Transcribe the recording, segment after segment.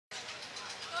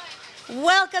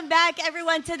Welcome back,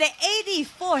 everyone, to the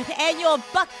 84th Annual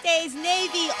Buck Days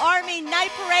Navy Army Night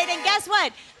Parade. And guess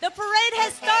what? The parade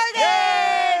has started!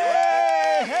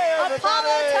 Yay! Hey, everybody!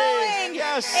 Apollo Towing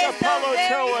Yes, is Apollo the very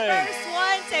Towing. first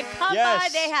one to come by.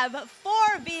 They have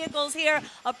 4 vehicles here,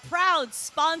 a proud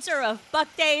sponsor of Buck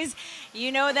Days.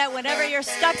 You know that whenever you're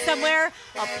stuck somewhere,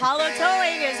 Apollo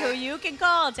Towing is who you can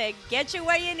call to get you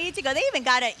where you need to go. They even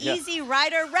got an Easy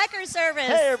Rider wrecker service.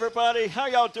 Hey, everybody. How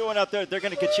y'all doing out there? They're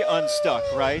going to get you unstuck,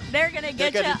 right? They're going to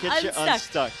get you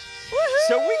unstuck.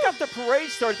 So we got the parade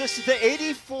started. This is the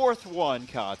 84th one,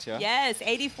 Katya. Yes,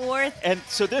 84th. And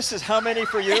so this is how many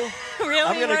for you? Really?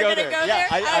 I'm going to go there. Yeah,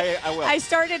 I will. I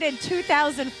started in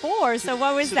 2004, so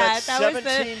what was so that? That's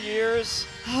 17 years.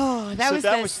 Oh, that was the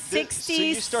 60s. So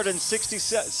you started in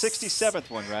 67th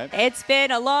one, right? It's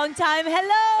been a long time.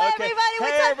 Hello, everybody.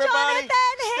 What's up, everybody.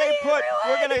 Jonathan? Stay put.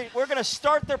 Everyone. We're gonna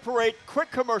start the parade.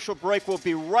 Quick commercial break. We'll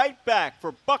be right back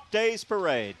for Buck Days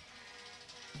Parade.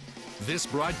 This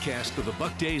broadcast of the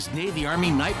Buck Days Navy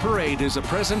Army Night Parade is a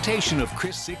presentation of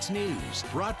Chris 6 News,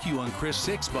 brought to you on Chris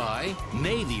 6 by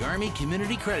Navy Army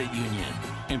Community Credit Union,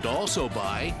 and also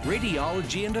by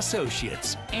Radiology and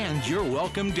Associates and Your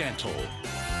Welcome Dental.